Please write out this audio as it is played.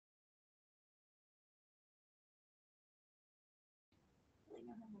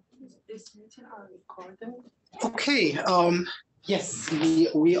Okay, yes,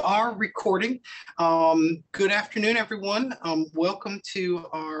 we are recording. Good afternoon, everyone. Welcome to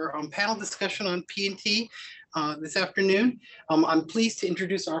our panel discussion on P&T this afternoon. I'm pleased to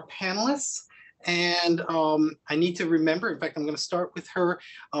introduce our panelists. And I need to remember, in fact, I'm going to start with her.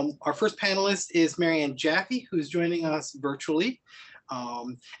 Our first panelist is Marianne Jaffee, who's joining us virtually.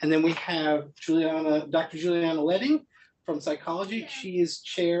 And then we have Dr. Juliana Letting from psychology. She is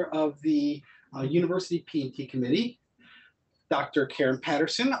chair of the University P&T Committee. Dr. Karen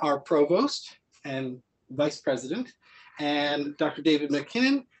Patterson, our provost and vice president. And Dr. David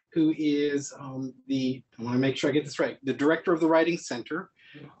MacKinnon, who is I want to make sure I get this right, the director of the Writing Center.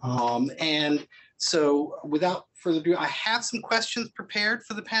 And so without further ado, I have some questions prepared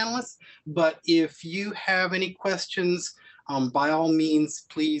for the panelists, but if you have any questions, by all means,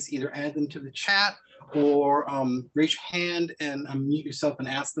 please either add them to the chat or raise your hand and unmute yourself and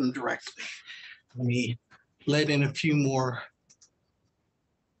ask them directly. Let me let in a few more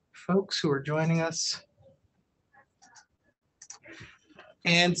folks who are joining us.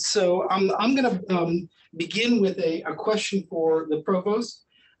 And so I'm going to begin with a question for the provost.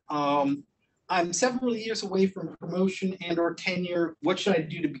 I'm several years away from promotion and or tenure. What should I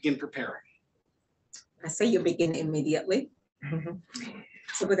do to begin preparing? I say you begin immediately.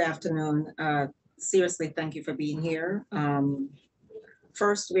 So good afternoon. Seriously, thank you for being here.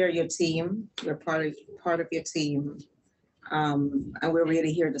 First, we're your team. We're part of your team. And we're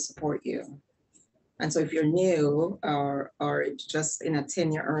really here to support you. And so if you're new or just in a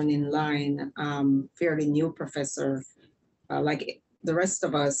tenure earning line, fairly new professor, like the rest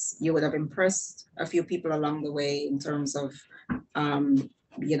of us, you would have impressed a few people along the way in terms of, when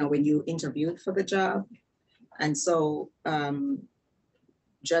you interviewed for the job. And so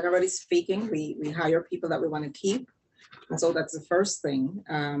generally speaking, we hire people that we want to keep. And so that's the first thing.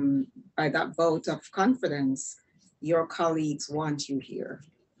 By that vote of confidence, your colleagues want you here.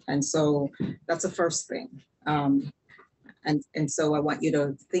 And so that's the first thing. And so I want you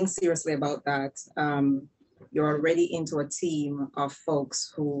to think seriously about that. You're already into a team of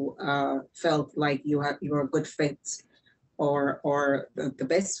folks who felt like you were a good fit or the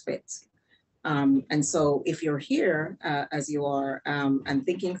best fit. And so if you're here as you are and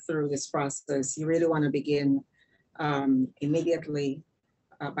thinking through this process, you really want to begin immediately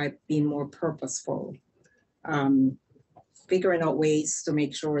by being more purposeful. Figuring out ways to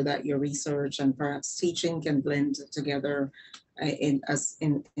make sure that your research and perhaps teaching can blend together in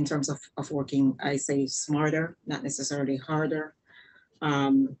terms of working, I say smarter, not necessarily harder,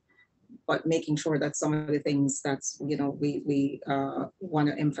 but making sure that some of the things that's, we want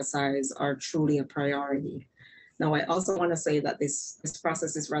to emphasize are truly a priority. Now, I also want to say that this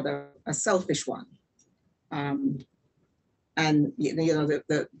process is rather a selfish one. And,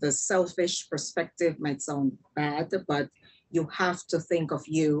 the selfish perspective might sound bad, but you have to think of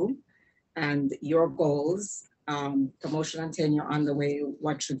you and your goals, promotion and tenure on the way.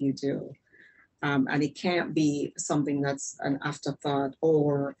 What should you do? And it can't be something that's an afterthought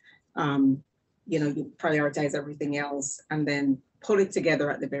or, you prioritize everything else and then pull it together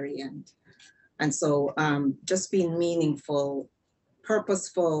at the very end. And so just being meaningful,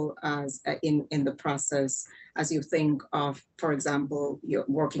 purposeful as in the process, as you think of, for example, you're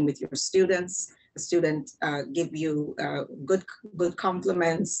working with your students. The student give you good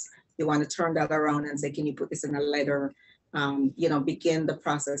compliments. You want to turn that around and say, can you put this in a letter? Begin the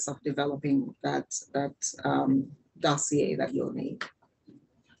process of developing that dossier that you'll need.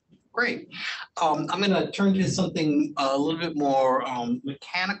 Great. I'm going to turn to something a little bit more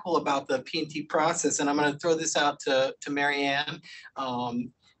mechanical about the P&T process, and I'm going to throw this out to Marianne.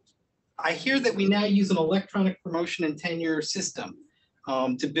 I hear that we now use an electronic promotion and tenure system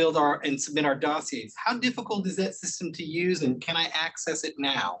to build and submit our dossiers. How difficult is that system to use, and can I access it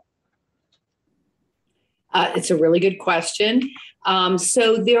now? It's a really good question.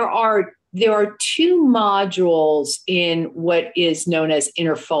 So there are two modules in what is known as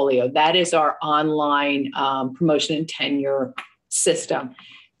Interfolio. That is our online promotion and tenure system.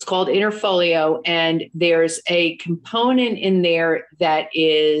 It's called Interfolio, and there's a component in there that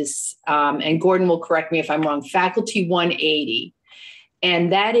is, and Gordon will correct me if I'm wrong, Faculty 180.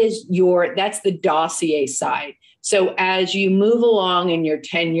 And that's the dossier side. So as you move along in your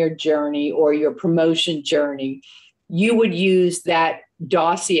tenure journey or your promotion journey, you would use that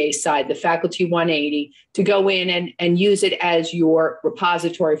dossier side, the Faculty 180, to go in and use it as your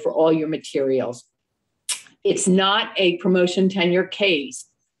repository for all your materials. It's not a promotion tenure case.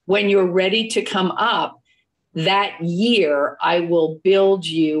 When you're ready to come up that year, I will build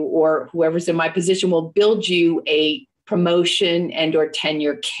you, or whoever's in my position will build you a promotion and or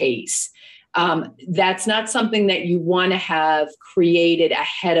tenure case. That's not something that you want to have created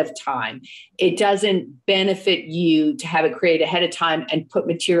ahead of time. It doesn't benefit you to have it created ahead of time and put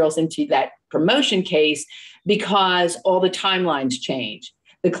materials into that promotion case because all the timelines change.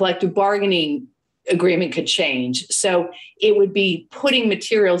 The collective bargaining agreement could change. So it would be putting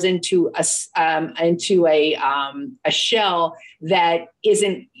materials into a shell that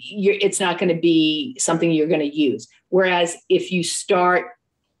isn't, it's not going to be something you're going to use. Whereas if you start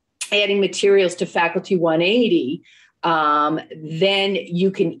adding materials to Faculty 180, then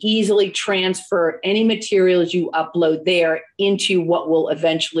you can easily transfer any materials you upload there into what will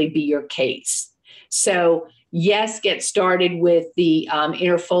eventually be your case. So yes, get started with the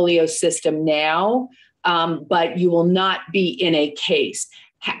Interfolio system now, but you will not be in a case.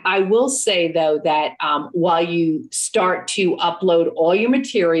 I will say, though, that while you start to upload all your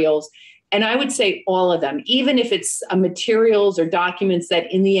materials, and I would say all of them, even if it's materials or documents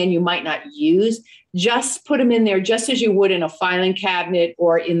that in the end you might not use, just put them in there just as you would in a filing cabinet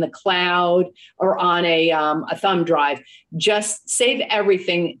or in the cloud or on a thumb drive. Just save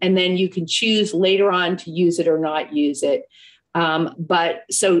everything, and then you can choose later on to use it or not use it. But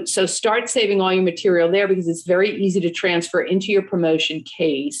so start saving all your material there because it's very easy to transfer into your promotion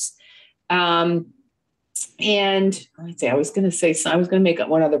case. And let's see, I was going to make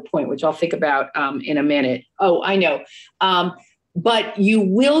one other point, which I'll think about in a minute. Oh, I know. But you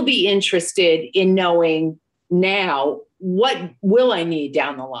will be interested in knowing now, what will I need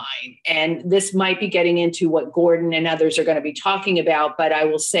down the line? And this might be getting into what Gordon and others are going to be talking about, but I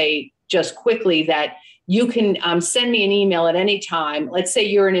will say just quickly that you can send me an email at any time. Let's say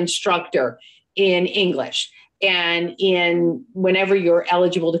you're an instructor in English, and whenever you're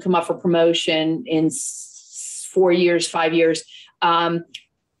eligible to come up for promotion in 4 years, 5 years,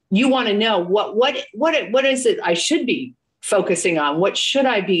 you want to know what is it I should be focusing on? What should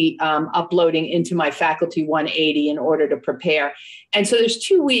I be uploading into my Faculty 180 in order to prepare? And so there's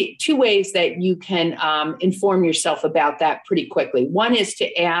two ways that you can inform yourself about that pretty quickly. One is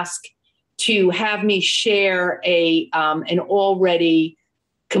to ask to have me share an already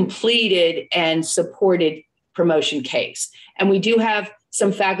completed and supported promotion case. And we do have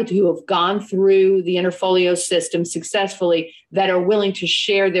some faculty who have gone through the Interfolio system successfully that are willing to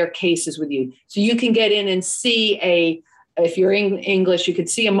share their cases with you. So you can get in and see if you're in English, you could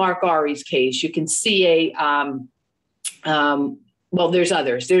see a Mark Ari's case. You can see well, there's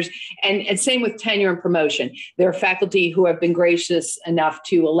others. And same with tenure and promotion. There are faculty who have been gracious enough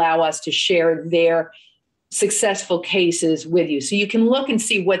to allow us to share their successful cases with you. So you can look and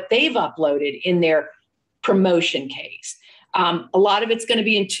see what they've uploaded in their promotion case. A lot of it's going to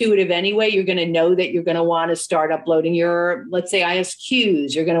be intuitive anyway. You're going to know that you're going to want to start uploading your, let's say,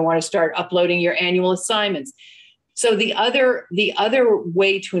 ISQs. You're going to want to start uploading your annual assignments. So the other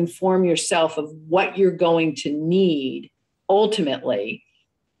way to inform yourself of what you're going to need ultimately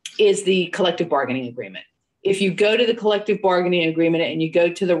is the collective bargaining agreement. If you go to the collective bargaining agreement and you go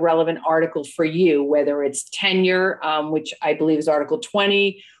to the relevant article for you, whether it's tenure, which I believe is Article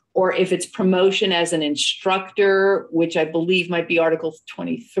 20, or if it's promotion as an instructor, which I believe might be Article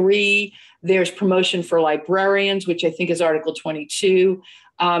 23, there's promotion for librarians, which I think is Article 22.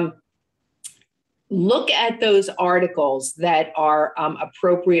 Look at those articles that are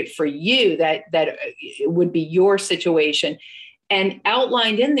appropriate for you, that would be your situation. And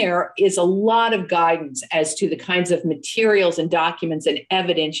outlined in there is a lot of guidance as to the kinds of materials and documents and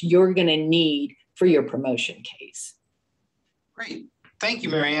evidence you're going to need for your promotion case. Great. Thank you,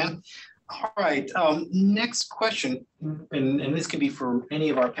 Marianne. All right. Next question, and this can be for any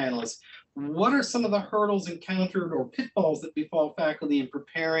of our panelists. What are some of the hurdles encountered or pitfalls that befall faculty in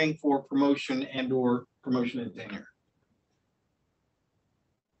preparing for promotion and or promotion and tenure?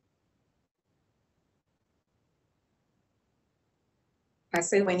 I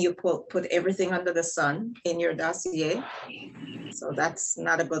say when you put everything under the sun in your dossier, so that's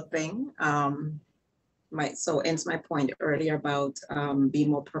not a good thing. So ends my point earlier about being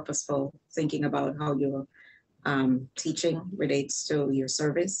more purposeful, thinking about how your teaching relates to your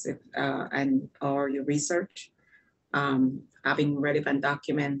service or your research, having relevant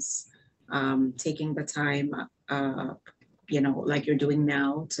documents, taking the time, like you're doing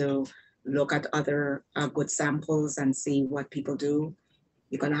now, to look at other good samples and see what people do.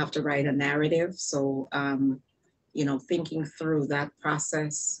 You're going to have to write a narrative. So, thinking through that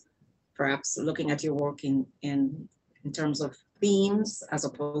process, perhaps looking at your work in terms of themes as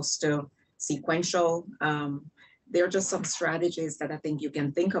opposed to sequential. There are just some strategies that I think you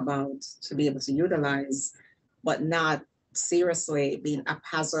can think about to be able to utilize, but not seriously being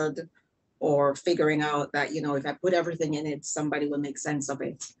haphazard or figuring out that, you know, if I put everything in it, somebody will make sense of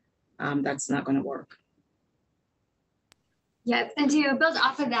it. That's not going to work. Yes, and to build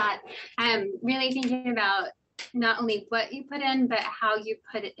off of that, really thinking about not only what you put in, but how you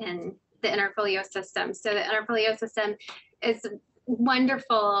put it in the Interfolio system. So the Interfolio system is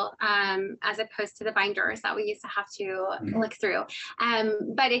wonderful as opposed to the binders that we used to have to look through.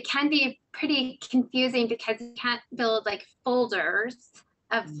 But it can be pretty confusing because you can't build like folders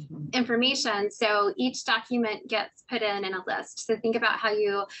of information. So each document gets put in a list. So think about how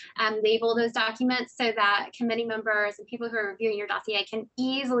you label those documents so that committee members and people who are reviewing your dossier can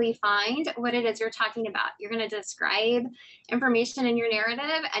easily find what it is you're talking about. You're going to describe information in your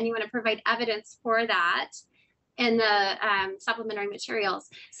narrative and you want to provide evidence for that in the supplementary materials.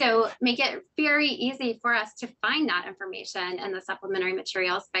 So make it very easy for us to find that information in the supplementary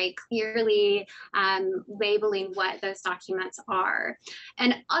materials by clearly labeling what those documents are.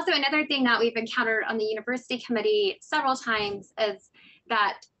 And also another thing that we've encountered on the university committee several times is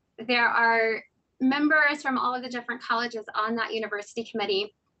that there are members from all of the different colleges on that university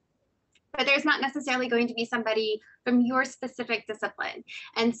committee, but there's not necessarily going to be somebody from your specific discipline.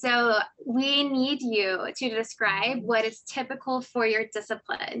 And so we need you to describe what is typical for your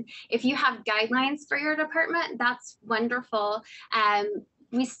discipline. If you have guidelines for your department, that's wonderful.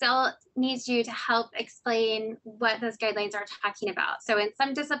 We still need you to help explain what those guidelines are talking about. So in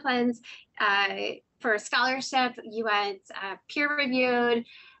some disciplines, for scholarship, you want peer-reviewed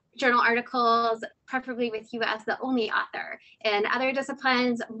journal articles, preferably with you as the only author. In other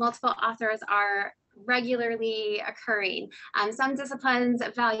disciplines, multiple authors are regularly occurring. Some disciplines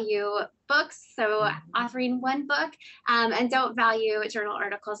value books, so authoring one book, and don't value journal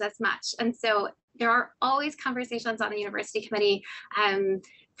articles as much. And so there are always conversations on the university committee.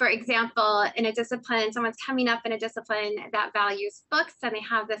 For example, in a discipline, someone's coming up in a discipline that values books and they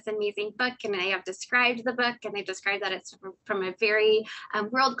have this amazing book and they have described the book and they described that it's from a very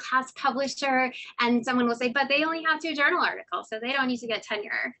world-class publisher. And someone will say, but they only have 2 journal articles, so they don't need to get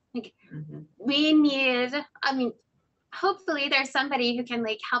tenure. Like, we need, I mean, hopefully there's somebody who can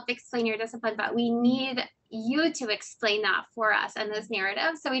like help explain your discipline, but we need you to explain that for us in this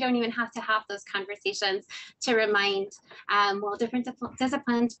narrative, so we don't even have to have those conversations to remind, well, different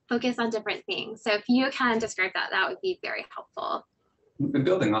disciplines focus on different things. So if you can describe that, that would be very helpful. And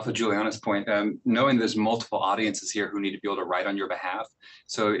building off of Juliana's point, knowing there's multiple audiences here who need to be able to write on your behalf.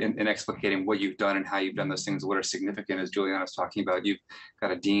 So in explicating what you've done and how you've done those things, what are significant, as Juliana's talking about, you've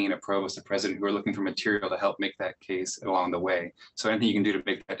got a dean, a provost, a president who are looking for material to help make that case along the way. So anything you can do to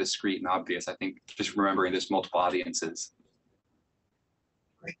make that discreet and obvious, I think just remembering there's multiple audiences.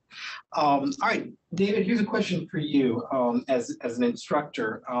 Great. All right, David, here's a question for you as an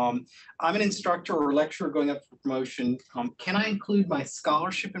instructor. I'm an instructor or lecturer going up for promotion. Can I include my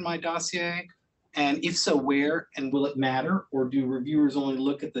scholarship in my dossier? And if so, where? And will it matter? Or do reviewers only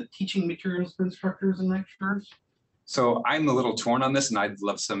look at the teaching materials for instructors and lecturers? So I'm a little torn on this, and I'd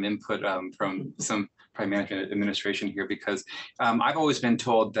love some input from some probably management administration here, because I've always been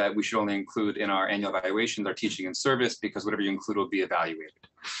told that we should only include in our annual evaluations our teaching and service, because whatever you include will be evaluated.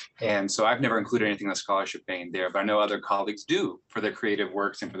 And so I've never included anything on the scholarship vein there, but I know other colleagues do for their creative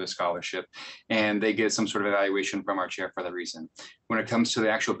works and for their scholarship, and they get some sort of evaluation from our chair for that reason. When it comes to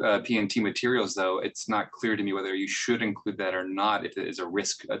the actual P&T materials, though, it's not clear to me whether you should include that or not if there is a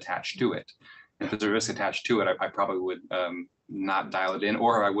risk attached to it. If there's a risk attached to it, I probably would not dial it in,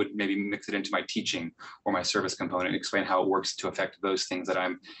 or I would maybe mix it into my teaching or my service component and explain how it works to affect those things that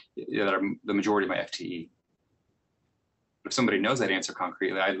are the majority of my FTE. If somebody knows that answer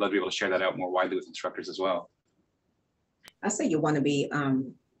concretely, I'd love to be able to share that out more widely with instructors as well. I say you want to be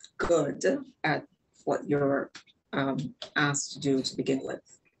good at what you're asked to do to begin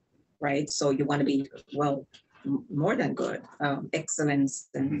with, right? So you want to be, well, more than good, excellence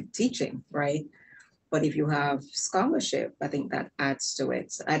in teaching, right? But if you have scholarship, I think that adds to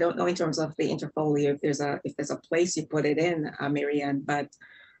it. I don't know in terms of the Interfolio if there's a place you put it in, Marianne, but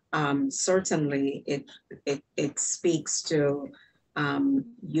certainly it speaks to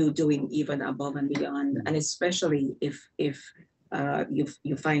you doing even above and beyond, and especially if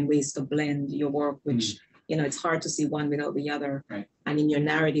you find ways to blend your work, which you know, it's hard to see one without the other. Right. And in your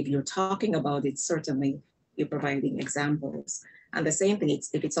narrative, you're talking about it. Certainly, you're providing examples. And the same thing,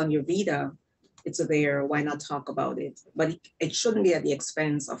 if it's on your Vita, it's there. Why not talk about it? But it shouldn't be at the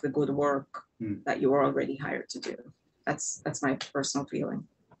expense of the good work that you were already hired to do. That's my personal feeling.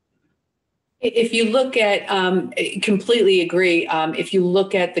 If you look at, completely agree, if you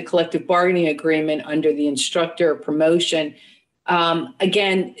look at the collective bargaining agreement under the instructor promotion,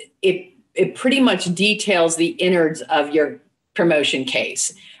 again, it pretty much details the innards of your promotion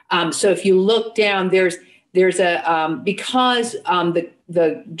case. So if you look down, there's a, because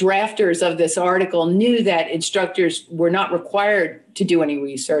the drafters of this article knew that instructors were not required to do any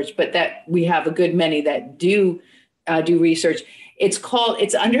research, but that we have a good many that do research.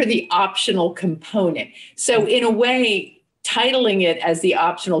 It's under the optional component. So in a way, titling it as the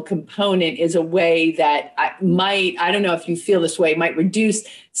optional component is a way that I don't know if you feel this way, might reduce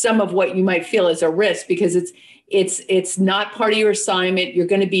some of what you might feel as a risk, because it's not part of your assignment. You're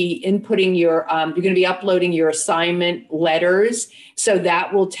going to be inputting you're going to be uploading your assignment letters. So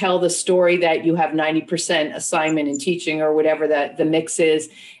that will tell the story that you have 90% assignment in teaching or whatever the mix is.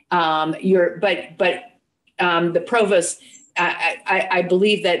 The provost, I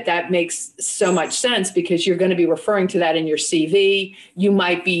believe that makes so much sense, because you're going to be referring to that in your CV. You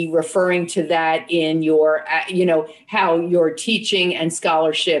might be referring to that in your, how your teaching and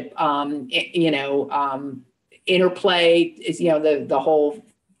scholarship, interplay is, the whole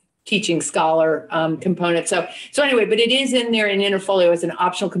teaching scholar component. So anyway, but it is in there in Interfolio as an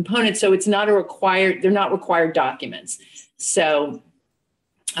optional component. So it's not they're not required documents. So,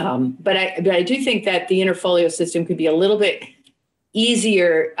 but I do think that the Interfolio system could be a little bit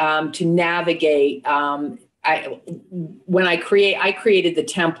easier to navigate. When I created the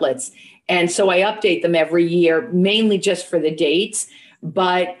templates, and so I update them every year, mainly just for the dates.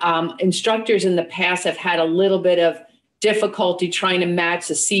 But instructors in the past have had a little bit of difficulty trying to match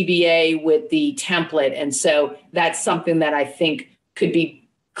the CBA with the template. And so that's something that I think could be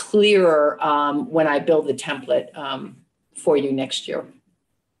clearer when I build the template for you next year.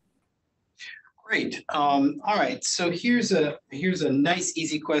 Great. All right. So here's a nice,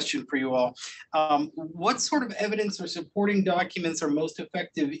 easy question for you all. What sort of evidence or supporting documents are most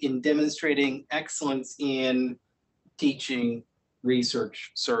effective in demonstrating excellence in teaching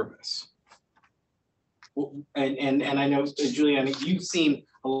research service? And I know, Juliana, you've seen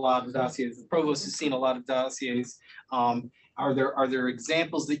a lot of dossiers. The provost has seen a lot of dossiers. Are there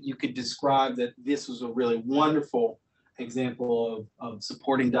examples that you could describe that this was a really wonderful example of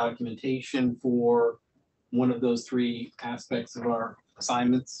supporting documentation for one of those three aspects of our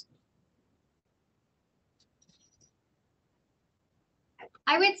assignments?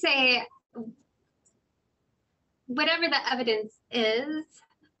 I would say whatever the evidence is,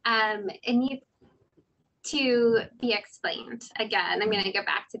 it needs to be explained. Again, I'm going to go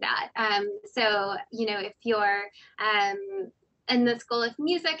back to that. So, if you're in the School of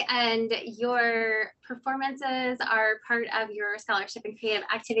Music and your performances are part of your scholarship and creative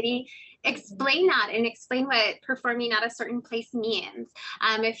activity, explain that and explain what performing at a certain place means.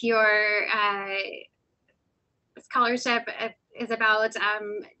 If your scholarship is about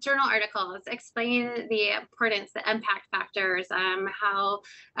journal articles, explain the importance, the impact factors, how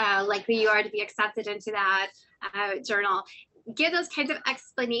likely you are to be accepted into that journal. Give those kinds of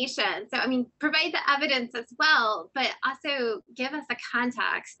explanations. So, provide the evidence as well, but also give us a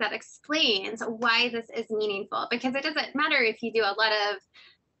context that explains why this is meaningful, because it doesn't matter if you do a lot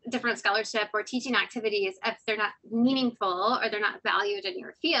of different scholarship or teaching activities if they're not meaningful or they're not valued in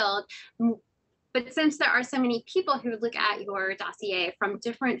your field. But since there are so many people who look at your dossier from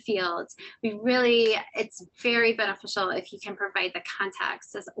different fields, it's very beneficial if you can provide the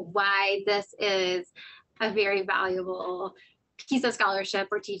context as why this is a very valuable piece of scholarship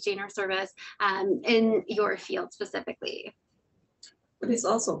or teaching or service in your field specifically. But it's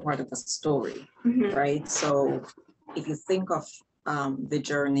also part of the story, right? So if you think of the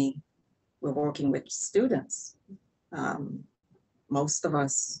journey, we're working with students. Most of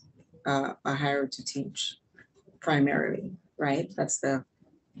us are hired to teach primarily, right? That's the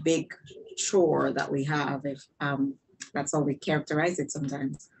big chore that we have, if that's how we characterize it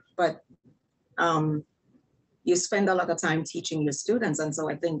sometimes. But you spend a lot of time teaching your students. And so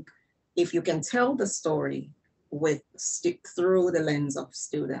I think if you can tell the story through the lens of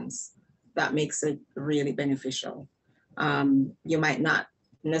students, that makes it really beneficial. You might not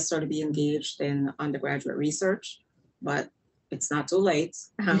necessarily be engaged in undergraduate research, but it's not too late.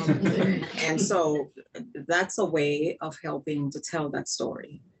 And so that's a way of helping to tell that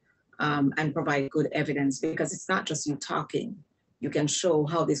story and provide good evidence, because it's not just you talking. You can show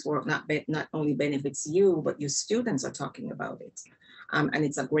how this work not only benefits you, but your students are talking about it. And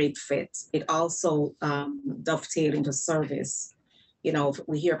it's a great fit. It also dovetails into service. If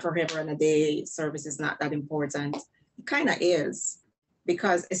we hear forever and a day, service is not that important. It kind of is,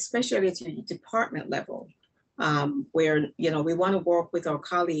 because especially at your department level, where we want to work with our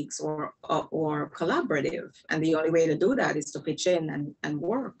colleagues or collaborative, and the only way to do that is to pitch in and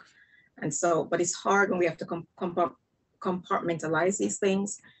work. And so, but it's hard when we have to compartmentalize these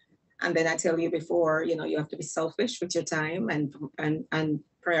things. And then I tell you before, you know, you have to be selfish with your time and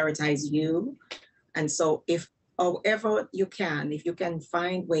prioritize you. And so if however you can, if you can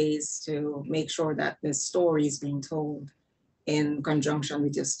find ways to make sure that the story is being told in conjunction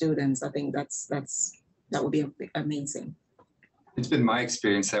with your students, I think that would be amazing. It's been my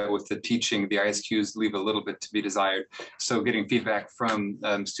experience that with the teaching, the ISQs leave a little bit to be desired. So getting feedback from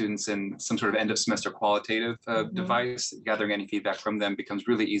students in some sort of end of semester qualitative device, gathering any feedback from them becomes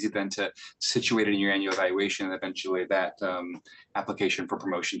really easy then to situate it in your annual evaluation and eventually that application for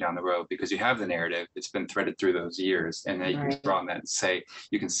promotion down the road, because you have the narrative, it's been threaded through those years, and now you can draw on that and say,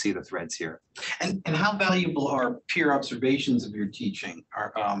 you can see the threads here. And how valuable are peer observations of your teaching?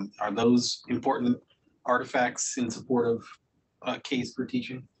 Are those important artifacts in support of case for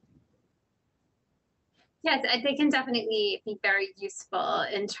teaching? Yes, they can definitely be very useful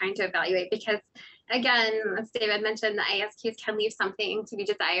in trying to evaluate, because again, as David mentioned, the ISQs can leave something to be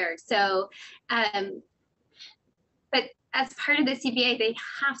desired. So, but as part of the CBA, they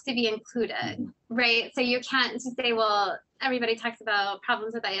have to be included, right? So you can't just say, well, everybody talks about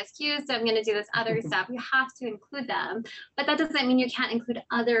problems with ISQs, so I'm going to do this other stuff. You have to include them, but that doesn't mean you can't include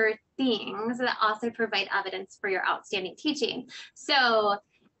other things that also provide evidence for your outstanding teaching. So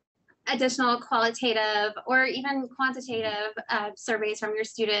additional qualitative or even quantitative surveys from your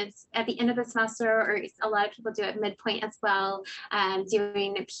students at the end of the semester, or a lot of people do it midpoint as well,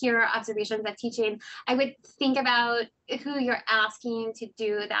 doing peer observations of teaching. I would think about who you're asking to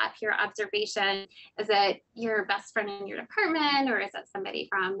do that peer observation. Is it your best friend in your department, or is it somebody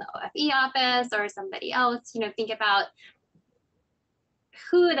from the OFE office or somebody else? You know, think about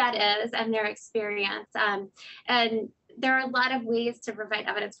who that is and their experience. And there are a lot of ways to provide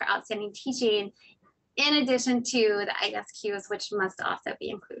evidence for outstanding teaching, in addition to the ISQs, which must also be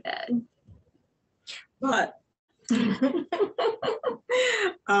included. But,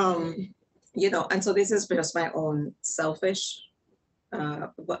 you know, and so this is just my own selfish,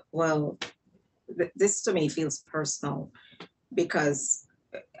 this to me feels personal, because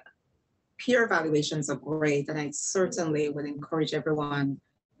peer evaluations are great, and I certainly would encourage everyone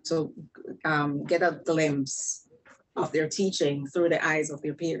to get a glimpse of their teaching through the eyes of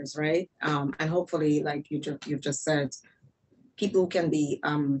their peers, right? And hopefully, like you've just said, people can be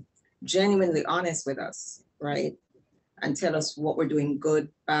genuinely honest with us, right? And tell us what we're doing good,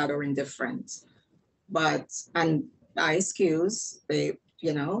 bad, or indifferent. And ISQs, they,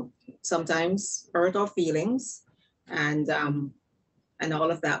 you know, sometimes hurt our feelings and all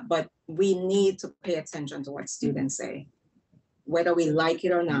of that, but we need to pay attention to what students say, whether we like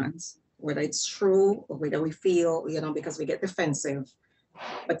it or not, whether it's true or whether we feel, you know, because we get defensive,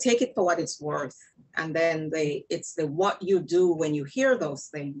 but take it for what it's worth. And then it's the what you do when you hear those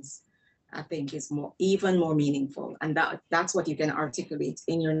things, I think is even more meaningful. And that's what you can articulate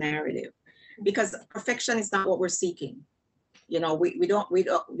in your narrative, because perfection is not what we're seeking. You know, we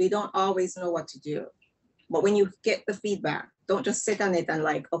don't always know what to do, but when you get the feedback, don't just sit on it and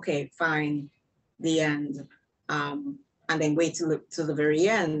like, okay, fine, the end. And then wait to the very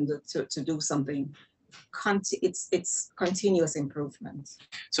end to do something. It's continuous improvement.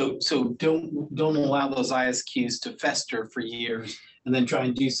 So don't allow those ISQs to fester for years and then try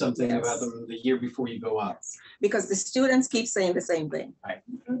and do something about them the year before you go up. Because the students keep saying the same thing. Right.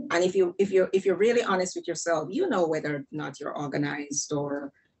 And if you're really honest with yourself, you know whether or not you're organized,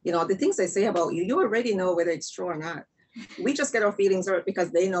 or you know the things they say about you. You already know whether it's true or not. We just get our feelings hurt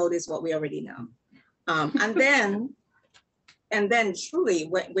because they notice what we already know. And then truly,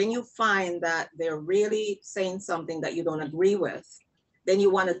 when you find that they're really saying something that you don't agree with, then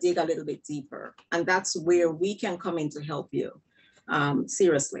you want to dig a little bit deeper. And that's where we can come in to help you,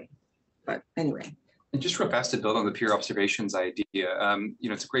 seriously. But anyway. And just real fast to build on the peer observations idea, you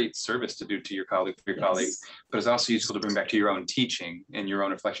know, it's a great service to do to your colleagues, but it's also useful to bring back to your own teaching and your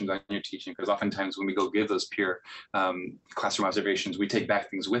own reflections on your teaching, because oftentimes when we go give those peer classroom observations, we take back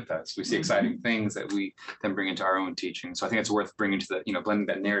things with us. We see exciting things that we then bring into our own teaching. So I think it's worth bringing to the, you know, blending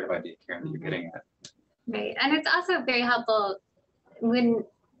that narrative idea, Karen, that you're getting at. Right, and it's also very helpful when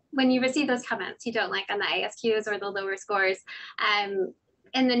you receive those comments you don't like on the ISQs or the lower scores,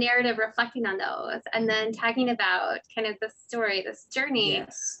 and the narrative reflecting on those, and then talking about kind of the story, this journey.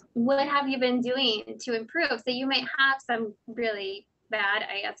 Yes. What have you been doing to improve? So you might have some really bad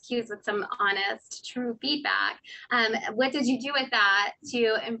ISQs with some honest, true feedback. What did you do with that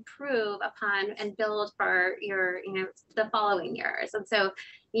to improve upon and build for your, you know, the following years? And so,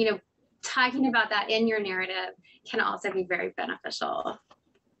 you know, talking about that in your narrative can also be very beneficial.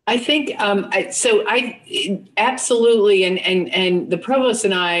 I think I absolutely, and the provost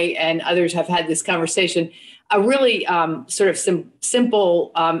and I and others have had this conversation. a really sort of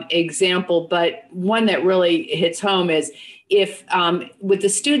simple example, but one that really hits home is if with the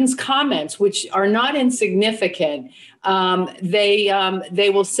students' comments, which are not insignificant,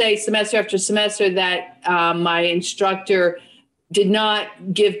 they will say semester after semester that my instructor did not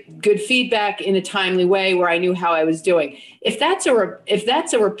give good feedback in a timely way where I knew how I was doing. If that's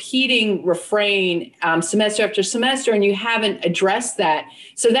a repeating refrain semester after semester and you haven't addressed that,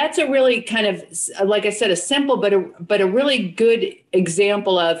 so that's a really kind of, like I said, a simple but a really good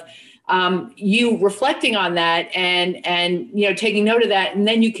example of you reflecting on that and you know, taking note of that, and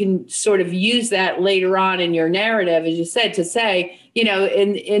then you can sort of use that later on in your narrative, as you said, to say, you know,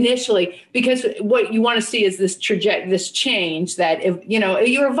 initially, because what you want to see is this this change that, if, you know,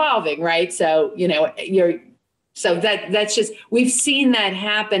 you're evolving, right? So, you know, that's just, we've seen that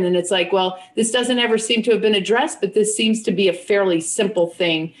happen, and it's like, well, this doesn't ever seem to have been addressed, but this seems to be a fairly simple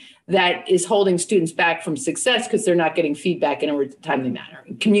thing that is holding students back from success because they're not getting feedback in a timely manner,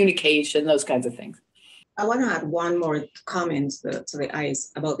 communication, those kinds of things. I want to add one more comment to the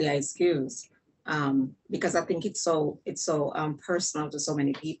ICE about the ICQs, because I think it's so personal to so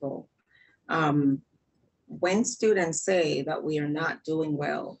many people. When students say that we are not doing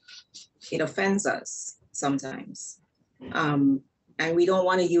well, it offends us sometimes. And we don't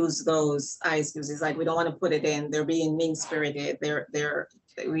want to use those ICQs. It's like we don't want to put it in. They're being mean-spirited.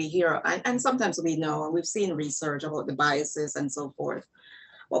 We hear, and sometimes we know, and we've seen research about the biases and so forth.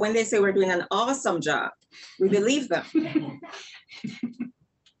 But when they say we're doing an awesome job, we believe them.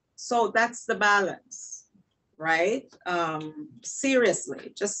 So that's the balance, right?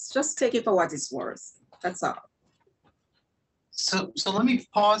 Seriously, just take it for what it's worth. That's all. So let me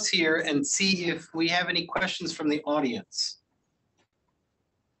pause here and see if we have any questions from the audience.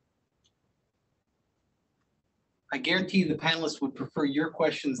 I guarantee you the panelists would prefer your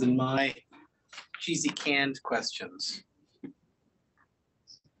questions than my cheesy canned questions.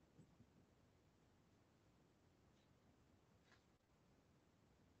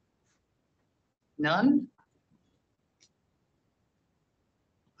 None?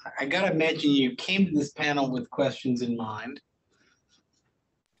 I gotta imagine you came to this panel with questions in mind.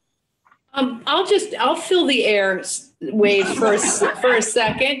 I'll fill the air wave for a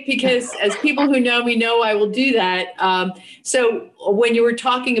second, because as people who know me know, I will do that. So when you were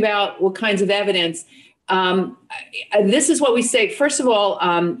talking about what kinds of evidence, this is what we say. First of all,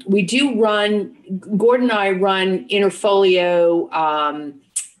 we do run, Gordon and I run interfolio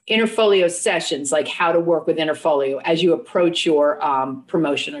sessions, like how to work with interfolio as you approach your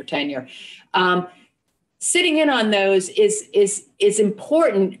promotion or tenure. Sitting in on those is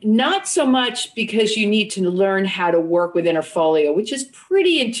important, not so much because you need to learn how to work with interfolio, which is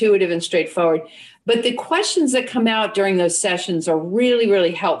pretty intuitive and straightforward, but the questions that come out during those sessions are really,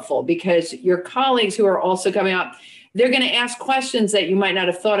 really helpful, because your colleagues who are also coming out, they're going to ask questions that you might not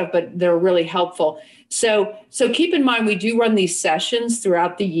have thought of, but they're really helpful. So keep in mind, we do run these sessions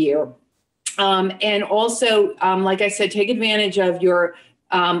throughout the year. And also, like I said, take advantage of your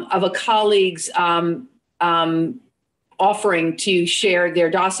of a colleague's offering to share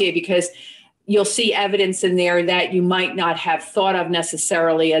their dossier, because you'll see evidence in there that you might not have thought of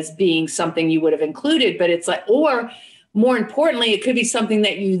necessarily as being something you would have included, but it's like, or more importantly, it could be something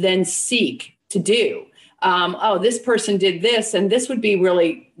that you then seek to do. Oh, this person did this, and this would be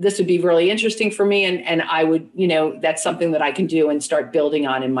really interesting for me. And I would, you know, that's something that I can do and start building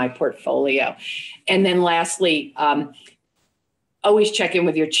on in my portfolio. And then lastly, always check in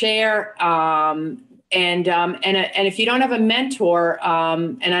with your chair. And if you don't have a mentor,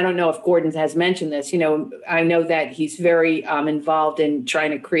 and I don't know if Gordon has mentioned this, you know, I know that he's very involved in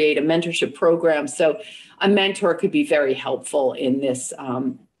trying to create a mentorship program. So a mentor could be very helpful in this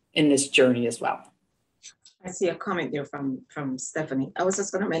journey as well. I see a comment there from Stephanie. I was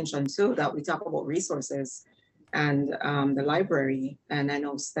just going to mention too that we talk about resources and the library, and I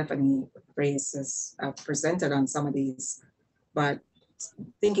know Stephanie Grace has presented on some of these, but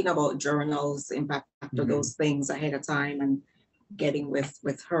thinking about journals, impact factor, those things ahead of time, and getting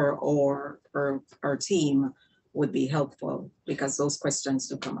with her or her team would be helpful, because those questions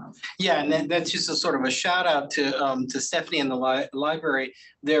do come up. Yeah, and that's just a sort of a shout out to Stephanie and the library.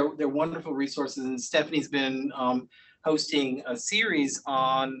 They're wonderful resources, and Stephanie's been hosting a series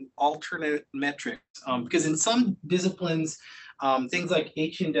on alternate metrics, because in some disciplines, things like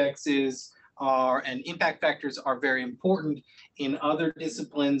H-indexes and impact factors are very important. In other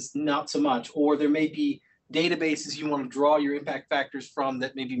disciplines, not so much, or there may be databases you want to draw your impact factors from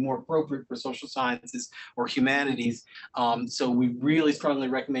that may be more appropriate for social sciences or humanities. So we really strongly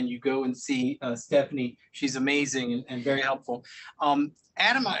recommend you go and see Stephanie. She's amazing and very helpful.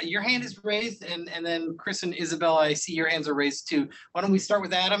 Adam, your hand is raised, and then Chris and Isabella, I see your hands are raised too. Why don't we start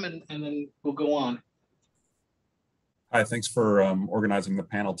with Adam, and then we'll go on. Hi, thanks for organizing the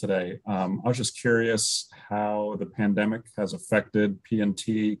panel today. I was just curious how the pandemic has affected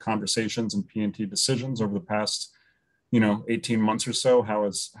P&T conversations and P&T decisions over the past, 18 months or so. How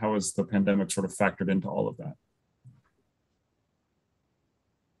has the pandemic sort of factored into all of that?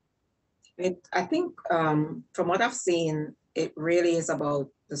 I think from what I've seen, it really is about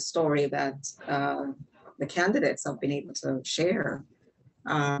the story that the candidates have been able to share.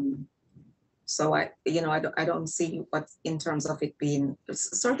 So I don't see what in terms of it being,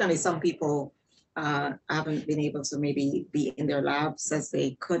 certainly some people haven't been able to maybe be in their labs as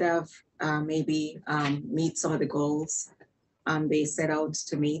they could have, meet some of the goals they set out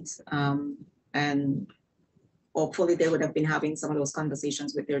to meet. And hopefully they would have been having some of those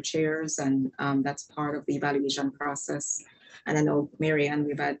conversations with their chairs, and that's part of the evaluation process. And I know, Marianne,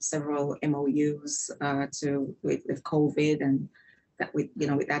 we've had several MOUs with COVID, and that with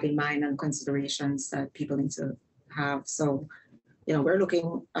that in mind and considerations that people need to have. So, we're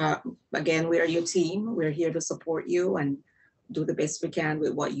looking, again, we're your team. We're here to support you and do the best we can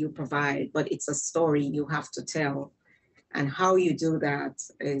with what you provide, but it's a story you have to tell. And how you do that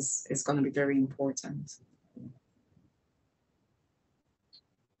is going to be very important.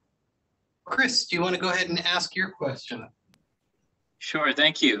 Chris, do you want to go ahead and ask your question? Sure,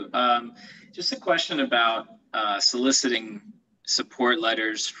 thank you. Just a question about soliciting support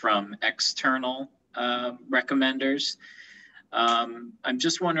letters from external recommenders. I'm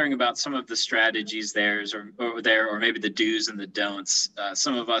just wondering about some of the strategies there, or maybe the do's and the don'ts.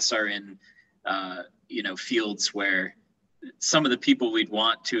 Some of us are in fields where some of the people we'd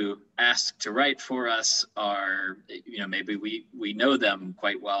want to ask to write for us are, maybe we know them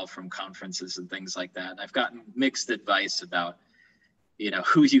quite well from conferences and things like that. And I've gotten mixed advice about,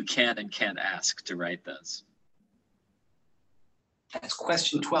 who you can and can't ask to write those. That's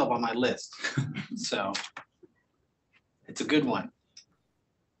question 12 on my list. So it's a good one.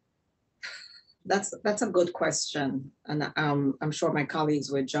 That's a good question. And I'm sure my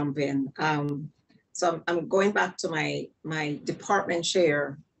colleagues would jump in. So I'm going back to my department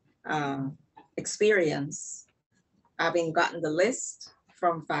chair experience, having gotten the list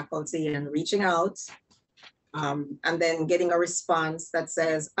from faculty and reaching out, and then getting a response that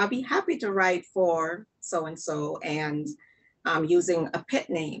says, I'll be happy to write for so-and-so, and using a pet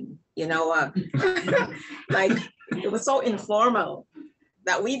name, like it was so informal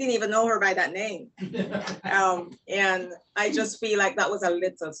that we didn't even know her by that name. And I just feel like that was a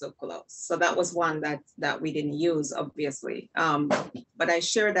little too close. So that was one that we didn't use, obviously. But I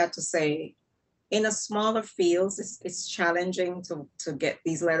share that to say, in a smaller fields, it's challenging to get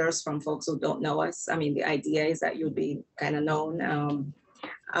these letters from folks who don't know us. I mean, the idea is that you'll be kind of known,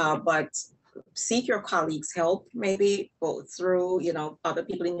 but seek your colleagues' help, maybe go through, other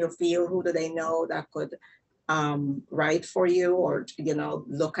people in your field. Who do they know that could write for you, or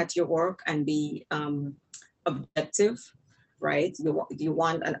look at your work and be objective, right? You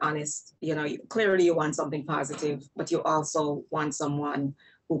want an honest, clearly you want something positive, but you also want someone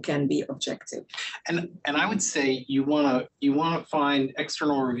who can be objective. And I would say you want to find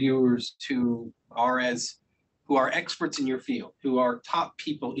external reviewers who are experts in your field, who are top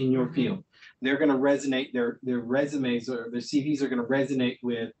people in your field. They're going to resonate, their resumes or their CVs are going to resonate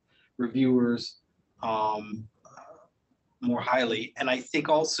with reviewers more highly. And I think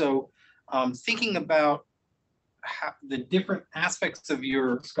also thinking about how the different aspects of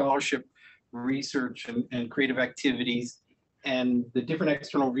your scholarship research and creative activities, and the different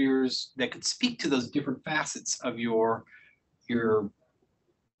external reviewers that could speak to those different facets of your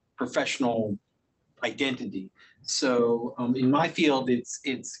professional identity. So in my field,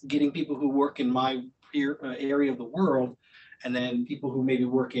 it's getting people who work in my area of the world, and then people who maybe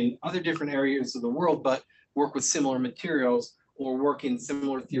work in other different areas of the world, but work with similar materials or work in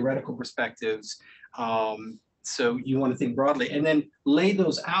similar theoretical perspectives. So you want to think broadly, and then lay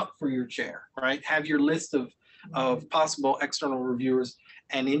those out for your chair, right? Have your list of possible external reviewers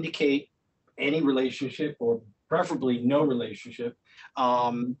and indicate any relationship, or preferably no relationship,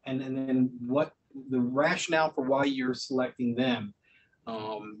 and then what the rationale for why you're selecting them,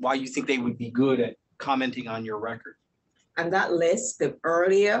 why you think they would be good at commenting on your record. And that list, the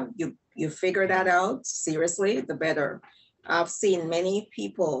earlier you figure that out, seriously, the better. I've seen many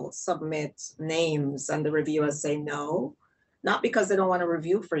people submit names and the reviewers say no. not because they don't want to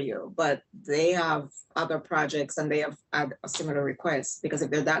review for you, but they have other projects and they have had a similar request, because if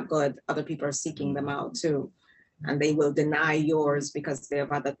they're that good, other people are seeking them out too. And they will deny yours because they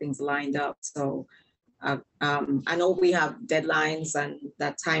have other things lined up. So I know we have deadlines and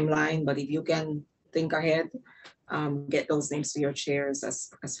that timeline, but if you can think ahead, get those names to your chairs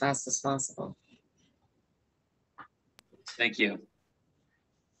as fast as possible. Thank you.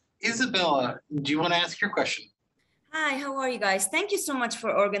 Isabella, do you want to ask your question? Hi, how are you guys? Thank you so much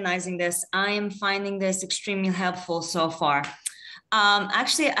for organizing this. I am finding this extremely helpful so far.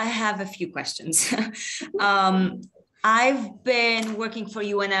 Actually, I have a few questions. I've been working for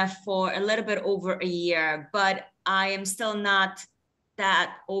UNF for a little bit over a year, but I am still not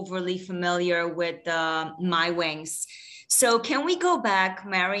that overly familiar with my wings. So can we go back,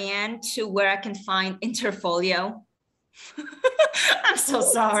 Marianne, to where I can find Interfolio? I'm so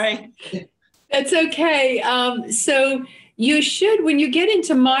sorry. That's okay. So you should, when you get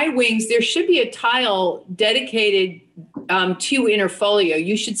into My Wings, there should be a tile dedicated to Interfolio.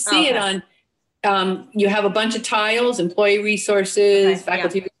 You should see it on, you have a bunch of tiles, employee resources,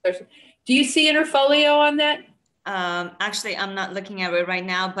 faculty resources. Do you see Interfolio on that? Actually, I'm not looking at it right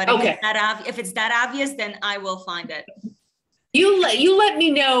now, but if it's that obvious, then I will find it. You let me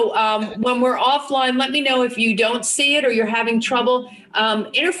know when we're offline. Let me know if you don't see it or you're having trouble.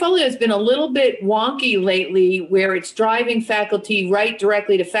 Interfolio has been a little bit wonky lately, where it's driving faculty right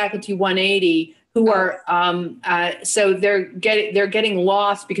directly to Faculty 180, who are so they're getting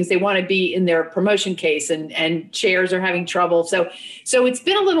lost because they want to be in their promotion case, and chairs are having trouble. So it's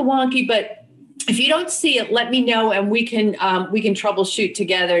been a little wonky, but if you don't see it, let me know and we can troubleshoot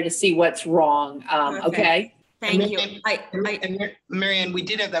together to see what's wrong. Okay. Thank you. And Marianne, we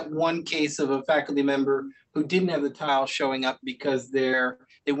did have that one case of a faculty member who didn't have the tile showing up because they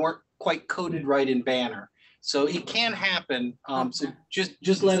weren't quite coded right in Banner. So it can happen. So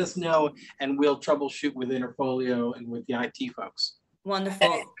just let us know and we'll troubleshoot with Interfolio and with the IT folks. Wonderful.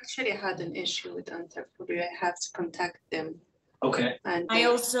 I actually had an issue with Anthropology. I have to contact them. Okay. And I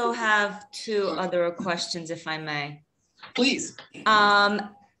also have two other questions, if I may. Please.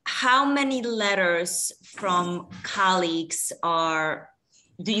 How many letters from colleagues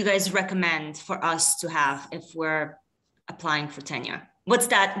do you guys recommend for us to have if we're applying for tenure? What's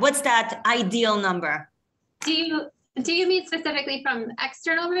that ideal number? Do you mean specifically from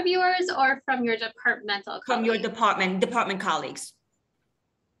external reviewers or from your departmental colleagues? From your department colleagues.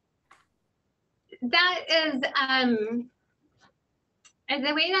 That is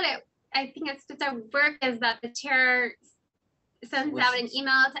the way that I think it's just a work is that the chair sends out an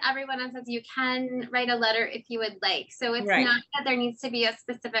email to everyone and says you can write a letter if you would like. So it's not that there needs to be a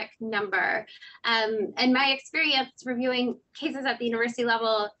specific number. In my experience reviewing cases at the university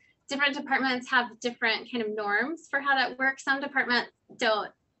level, different departments have different kind of norms for how that works. Some departments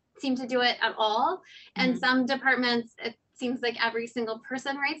don't seem to do it at all. And some departments, it seems like every single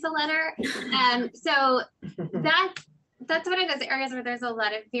person writes a letter. So that's one of those areas where there's a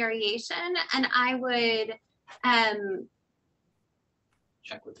lot of variation. And I would,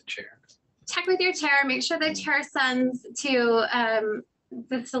 check with the chair. Check with your chair, make sure the chair sends to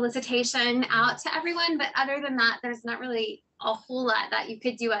the solicitation out to everyone. But other than that, there's not really a whole lot that you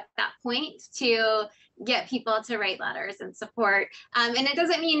could do at that point to get people to write letters and support. And it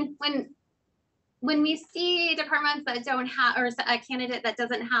doesn't mean when we see departments that don't have, or a candidate that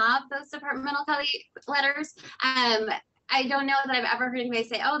doesn't have those departmental letters, I don't know that I've ever heard anybody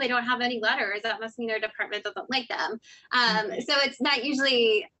say, oh, they don't have any letters. That must mean their department doesn't like them. So it's not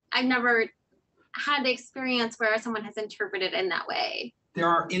usually, I've never had the experience where someone has interpreted in that way. There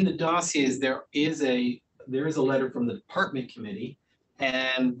are, in the dossiers, there is a letter from the department committee,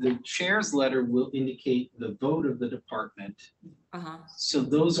 and the chair's letter will indicate the vote of the department. So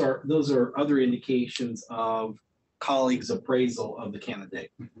those are other indications of colleagues' appraisal of the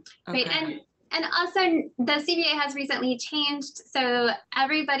candidate. Right, and also the CBA has recently changed, so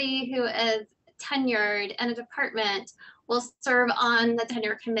everybody who is tenured in a department will serve on the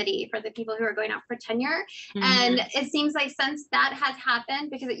tenure committee for the people who are going out for tenure. And it seems like since that has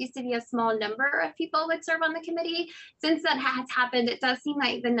happened, because it used to be a small number of people would serve on the committee, since that has happened, it does seem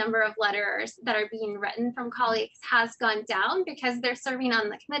like the number of letters that are being written from colleagues has gone down because they're serving on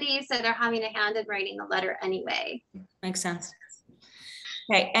the committee, so they're having a hand in writing the letter anyway. Makes sense.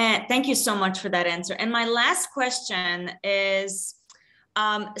 Okay, and thank you so much for that answer. And my last question is,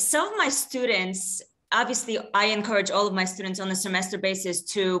 some of my students, obviously I encourage all of my students on a semester basis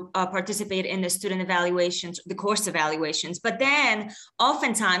to participate in the student evaluations, the course evaluations, but then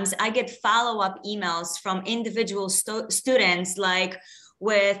oftentimes I get follow-up emails from individual students, like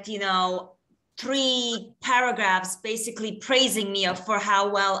with, 3 paragraphs basically praising me for how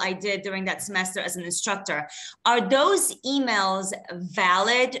well I did during that semester as an instructor. Are those emails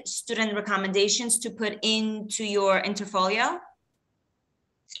valid student recommendations to put into your interfolio?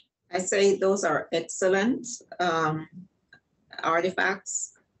 I say those are excellent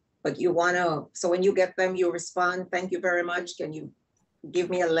artifacts, but you want to, so when you get them, you respond, thank you very much. Can you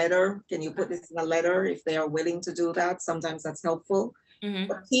give me a letter? Can you put this in a letter if they are willing to do that? Sometimes that's helpful.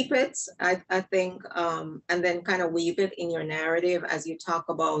 But keep it, I think, and then kind of weave it in your narrative as you talk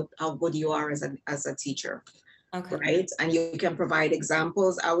about how good you are as a teacher, right? And you can provide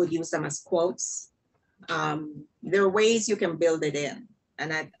examples. I would use them as quotes. There are ways you can build it in.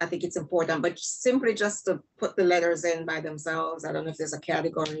 And I think it's important, but simply just to put the letters in by themselves, I don't know if there's a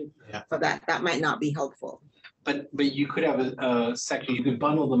category for that. That might not be helpful. But you could have a section, you could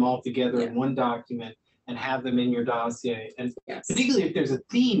bundle them all together in one document and have them in your dossier. And particularly if there's a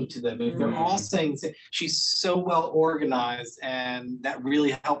theme to them, if they're all saying, she's so well organized and that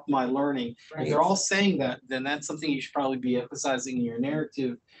really helped my learning. If they're all saying that, then that's something you should probably be emphasizing in your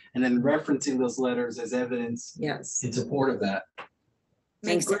narrative and then referencing those letters as evidence in support of that.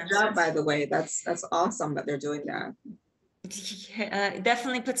 Makes good job, by the way. That's awesome that they're doing that. It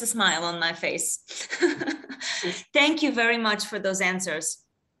definitely puts a smile on my face. Thank you very much for those answers.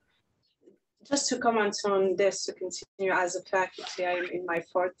 Just to comment on this, to continue as a faculty, I'm in my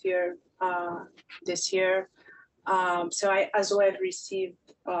 4th year this year. So I as well received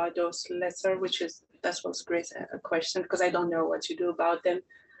those letters, that was great a question because I don't know what to do about them.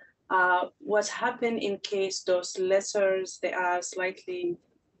 What happened in case those letters, they are slightly,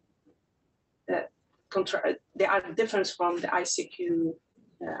 they are different from the ICQ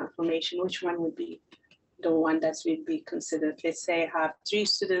information? Which one would be the one that will be considered? Let's say I have 3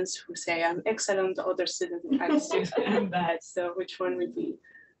 students who say I'm excellent, the other student I say I'm bad. So which one would be,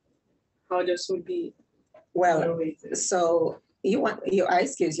 how those would be? Well, so you want your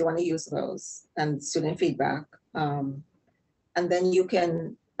ICQs, you want to use those and student feedback. And then you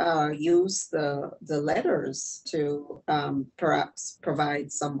can use the letters to perhaps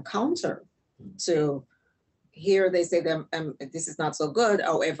provide some counter to here they say them this is not so good,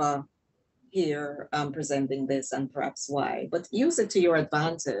 however here I'm presenting this and perhaps why, but use it to your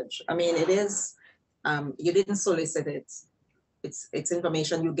advantage. I mean, it is you didn't solicit it, it's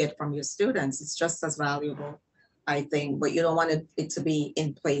information you get from your students. It's just as valuable, I think, but you don't want it to be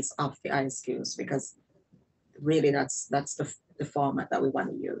in place of the ISQs because really that's the format that we want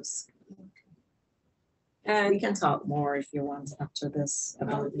to use. And we can talk more if you want after this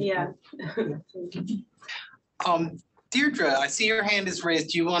about Deirdre, I see your hand is raised.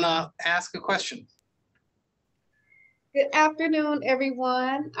 Do you want to ask a question? Good afternoon,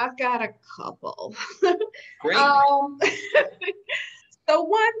 everyone. I've got a couple. Great. So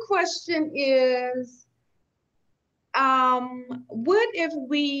one question is, what if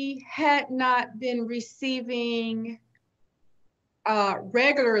we had not been receiving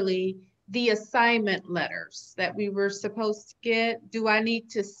regularly the assignment letters that we were supposed to get? Do I need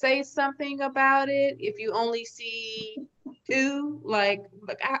to say something about it? If you only see 2, like,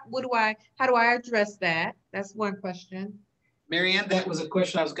 how do I address that? That's one question. Marianne, that was a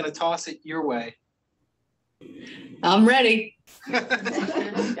question I was going to toss it your way. I'm ready.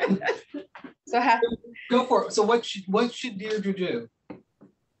 So go for it. So what should Deirdre do?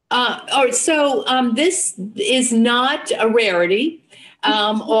 All right, so this is not a rarity.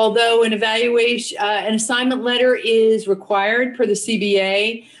 Although an evaluation, an assignment letter is required per the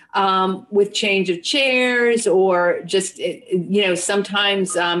CBA with change of chairs or just,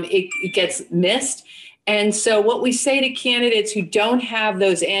 sometimes it gets missed. And so what we say to candidates who don't have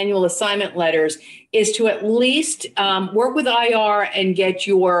those annual assignment letters is to at least work with IR and get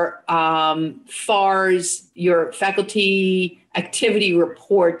your FARS, your faculty activity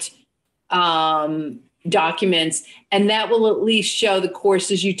report documents, and that will at least show the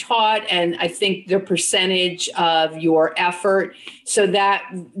courses you taught and I think the percentage of your effort. So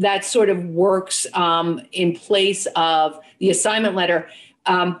that sort of works in place of the assignment letter.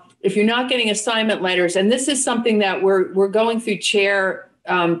 If you're not getting assignment letters, and this is something that we're going through chair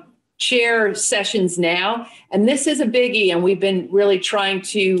sessions now, and this is a biggie, and we've been really trying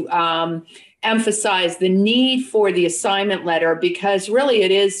to emphasize the need for the assignment letter because really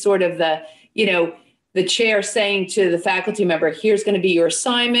it is sort of the chair saying to the faculty member, here's going to be your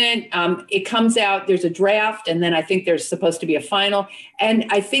assignment. It comes out, there's a draft, and then I think there's supposed to be a final. And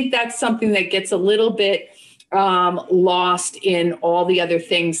I think that's something that gets a little bit lost in all the other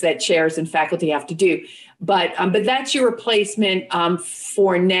things that chairs and faculty have to do. But that's your replacement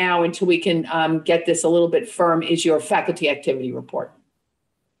for now until we can get this a little bit firm, is your faculty activity report.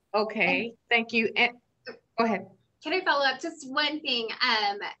 Okay, thank you. And go ahead. Can I follow up? Just one thing.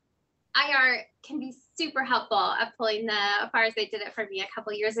 IR can be super helpful at pulling the FARs. They did it for me a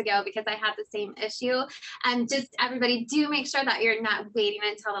couple years ago because I had the same issue. And just everybody do make sure that you're not waiting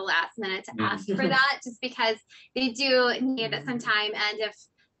until the last minute to ask for that, just because they do need some time. And if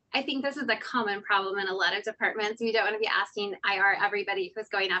I think this is a common problem in a lot of departments, you don't want to be asking IR everybody who's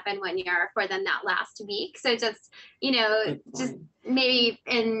going up in 1 year for them that last week. So just, you know, just maybe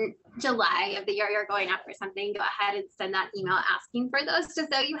in July of the year you're going up for something, go ahead and send that email asking for those,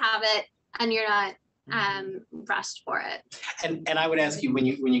 just so you have it and you're not rushed for it. And I would ask you when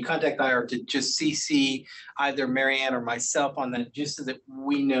you contact IR to just CC either Marianne or myself on that, just so that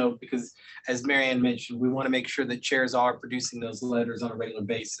we know, because as Marianne mentioned, we want to make sure that chairs are producing those letters on a regular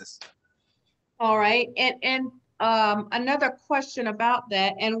basis. All right, and another question about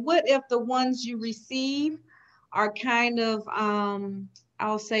that. And what if the ones you receive are kind of,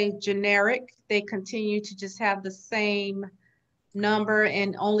 I'll say generic? They continue to just have the same number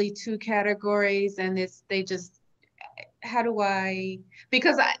and only 2 categories, and they just, how do I,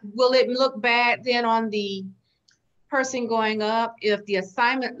 because will it look bad then on the person going up if the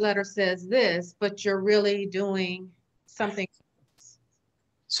assignment letter says this, but you're really doing something else?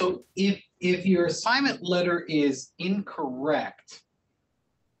 So if your assignment letter is incorrect,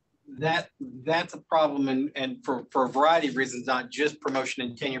 that's a problem, and for a variety of reasons, not just promotion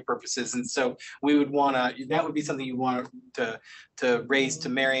and tenure purposes. And so we would want to, that would be something you want to raise to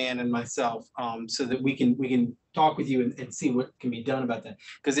Marianne and myself, so that we can talk with you and see what can be done about that,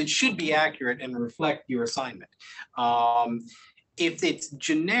 because it should be accurate and reflect your assignment. If it's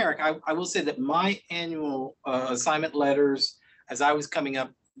generic, I will say that my annual assignment letters, as I was coming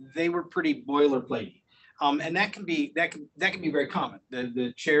up, they were pretty boilerplate. And that can be very common.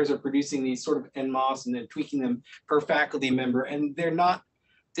 The chairs are producing these sort of NMOS and then tweaking them per faculty member, and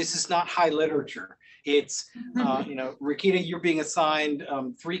this is not high literature. It's, you know, Rakita, you're being assigned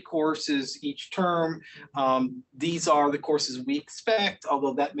 3 courses each term. These are the courses we expect,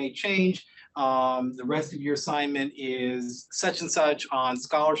 although that may change. The rest of your assignment is such and such on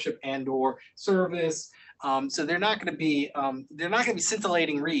scholarship and or service. So they're not going to be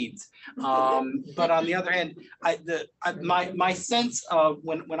scintillating reads. But on the other hand, my sense of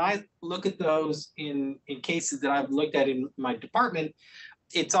when I look at those in cases that I've looked at in my department,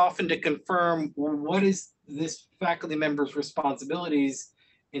 it's often to confirm, well, what is this faculty member's responsibilities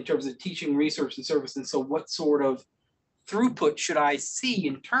in terms of teaching, research, and service, and so what sort of throughput should I see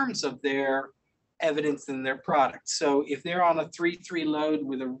in terms of their evidence and their product. So if they're on a 3-3 load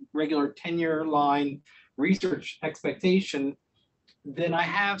with a regular tenure line research expectation, then I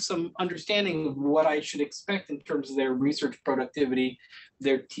have some understanding of what I should expect in terms of their research productivity,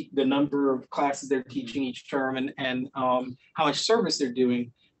 the number of classes they're teaching each term, and how much service they're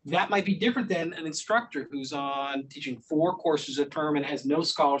doing. That might be different than an instructor who's on teaching 4 courses a term and has no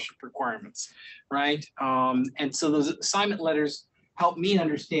scholarship requirements, right? And so those assignment letters help me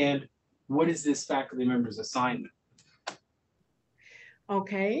understand what is this faculty member's assignment.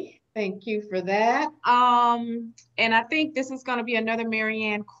 Okay. Thank you for that. And I think this is going to be another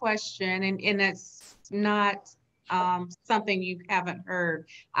Marianne question, and it's not something you haven't heard.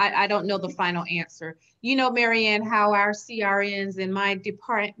 I don't know the final answer. You know, Marianne, how our CRNs in my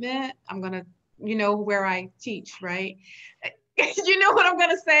department, I'm going to, you know, where I teach, right? You know what I'm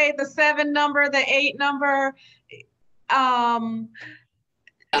going to say? The 7 number, the 8 number.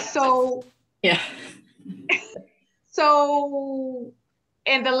 So, yeah. So,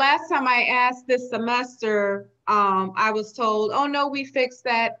 and the last time I asked this semester, I was told, oh no, we fixed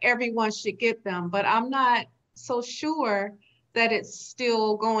that, everyone should get them. But I'm not so sure that it's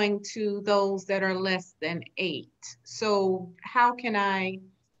still going to those that are less than 8. So how can I,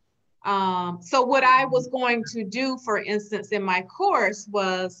 so what I was going to do, for instance, in my course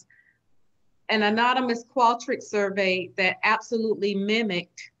was an anonymous Qualtrics survey that absolutely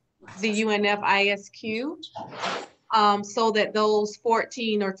mimicked the UNF ISQ. So that those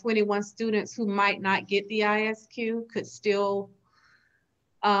 14 or 21 students who might not get the ISQ could still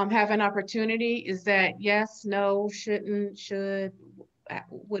have an opportunity. Is that yes, no, shouldn't, should?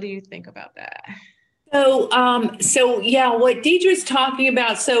 What do you think about that? So yeah, what Deidre's talking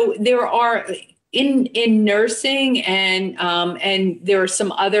about, so there are in nursing and there are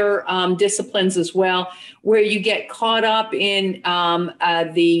some other disciplines as well, where you get caught up in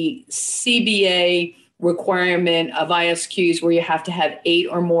the CBA requirement of ISQs where you have to have 8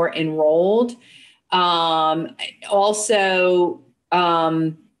 or more enrolled. Also,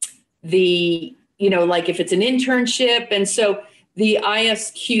 you know, like if it's an internship. And so the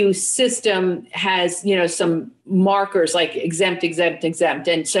ISQ system has, some markers like exempt, exempt, exempt.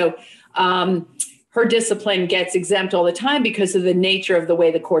 And so her discipline gets exempt all the time because of the nature of the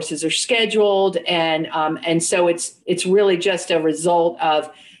way the courses are scheduled. And so it's really just a result of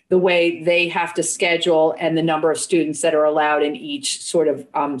the way they have to schedule and the number of students that are allowed in each sort of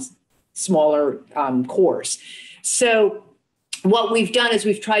smaller course. So what we've done is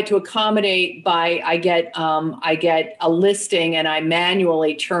we've tried to accommodate by I get a listing and I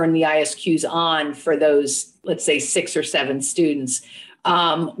manually turn the ISQs on for those, let's say 6 or 7 students.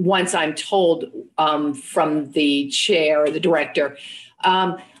 Once I'm told from the chair or the director.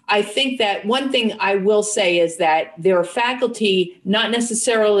 I think that one thing I will say is that there are faculty, not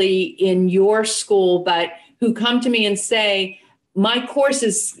necessarily in your school, but who come to me and say, my course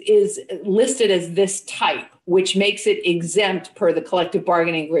is listed as this type, which makes it exempt per the collective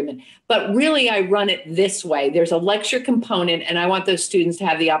bargaining agreement. But really, I run it this way. There's a lecture component, and I want those students to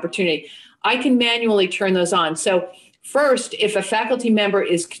have the opportunity. I can manually turn those on. So first, if a faculty member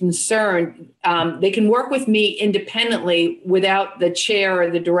is concerned, they can work with me independently without the chair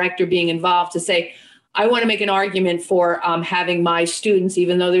or the director being involved to say, I want to make an argument for having my students,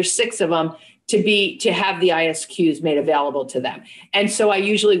 even though there's 6 of them, to have the ISQs made available to them. And so I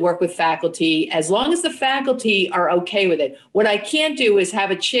usually work with faculty as long as the faculty are okay with it. What I can't do is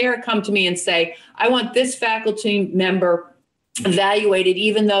have a chair come to me and say, I want this faculty member evaluated,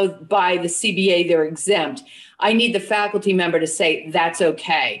 even though by the CBA they're exempt. I need the faculty member to say, that's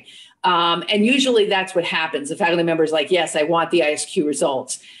okay. And usually that's what happens. The faculty member is like, yes, I want the ISQ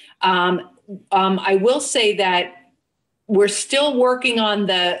results. I will say that we're still working on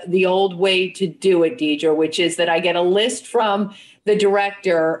the old way to do it, Deidre, which is that I get a list from the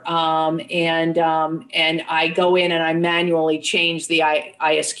director and I go in and I manually change the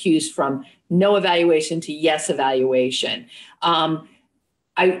ISQs from no evaluation to yes evaluation. I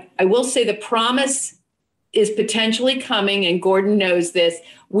will say the promise is potentially coming, and Gordon knows this.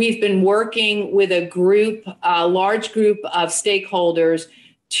 We've been working with a large group of stakeholders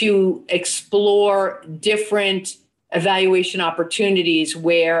to explore different evaluation opportunities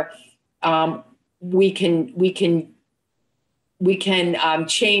where we can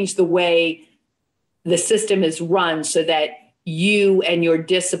change the way the system is run so that you and your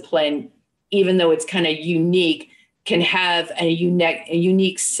discipline, even though it's kind of unique, can have a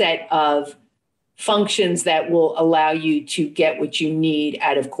unique set of functions that will allow you to get what you need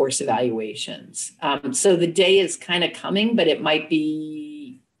out of course evaluations. So the day is kind of coming, but it might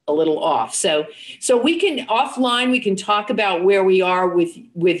be a little off. So we can offline, we can talk about where we are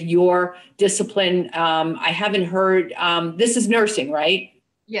with your discipline. I haven't heard, this is nursing, right?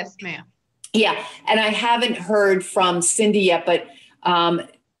 Yes, ma'am. Yeah, and I haven't heard from Cindy yet, but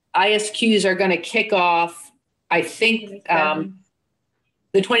ISQs are going to kick off, I think,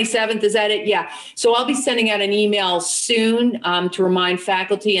 the 27th, is that it? Yeah. So I'll be sending out an email soon to remind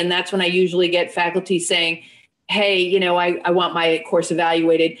faculty, and that's when I usually get faculty saying, hey, I want my course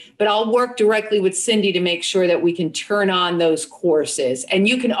evaluated, but I'll work directly with Cindy to make sure that we can turn on those courses. And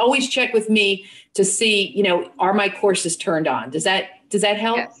you can always check with me to see, are my courses turned on? Does that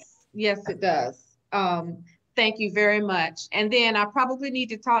help? Yes, it does. Thank you very much. And then I probably need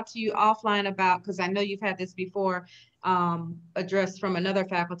to talk to you offline about, because I know you've had this before, addressed from another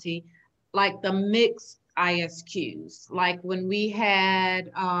faculty, like the mixed ISQs, like when we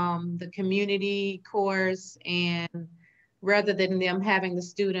had the community course, and rather than them having the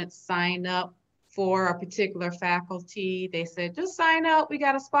students sign up for a particular faculty, they said, just sign up, we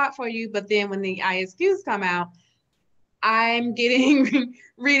got a spot for you. But then when the ISQs come out, I'm getting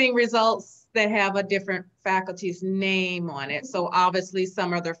reading results that have a different faculty's name on it. So obviously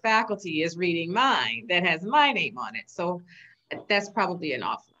some other faculty is reading mine that has my name on it. So that's probably an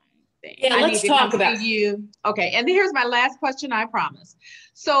offline thing. Yeah, let's talk about you. Okay, and here's my last question, I promise.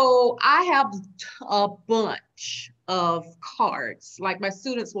 So I have a bunch of cards, like my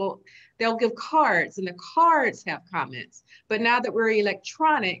students they'll give cards, and the cards have comments. But now that we're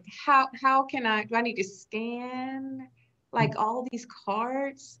electronic, how can do I need to scan like all these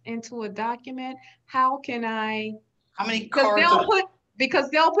cards into a document? How many cards? Because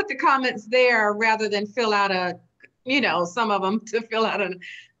they'll put the comments there rather than fill out some of them to fill out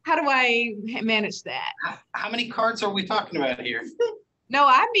how do I manage that? How many cards are we talking about here? No,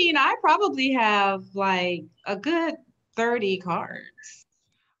 I mean, I probably have like a good 30 cards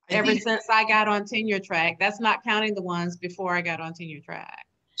ever since I got on tenure track. That's not counting the ones before I got on tenure track.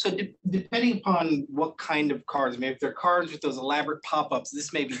 So depending upon what kind of cards, maybe if they're cards with those elaborate pop-ups,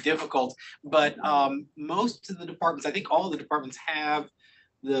 this may be difficult, but most of the departments, I think all of the departments have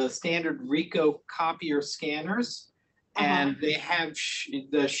the standard RICO copier scanners. and they have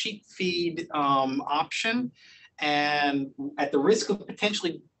the sheet feed option. And at the risk of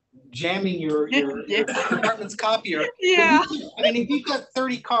potentially jamming your department's copier, Yeah. I mean, if you've got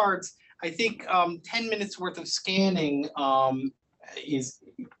 30 cards, I think 10 minutes worth of scanning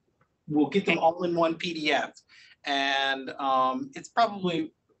will get them all in one PDF, and it's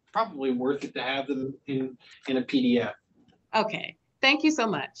probably worth it to have them in a PDF. Okay, thank you so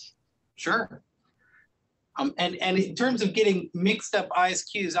much. Sure. And in terms of getting mixed up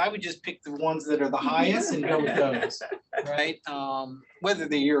ISQs, I would just pick the ones that are the highest and go with those, right? Whether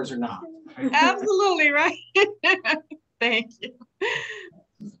they're yours or not. Absolutely, right. Thank you.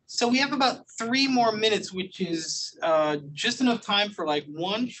 So we have about 3 more minutes, which is just enough time for like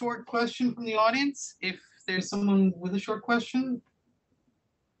one short question from the audience. If there's someone with a short question.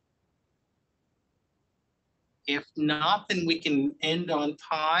 If not, then we can end on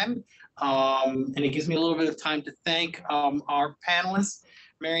time. And it gives me a little bit of time to thank our panelists,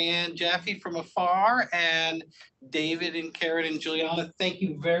 Marianne, Jaffee from afar, and David and Karen and Juliana. Thank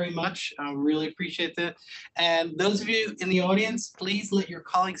you very much. I really appreciate that. And those of you in the audience, please let your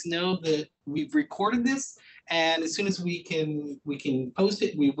colleagues know that we've recorded this. And as soon as we can post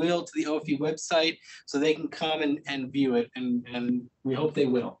it, we will to the OFU website so they can come and view it. And we hope they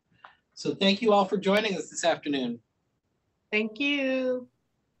will. So thank you all for joining us this afternoon. Thank you.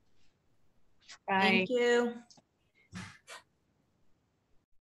 Bye. Thank you.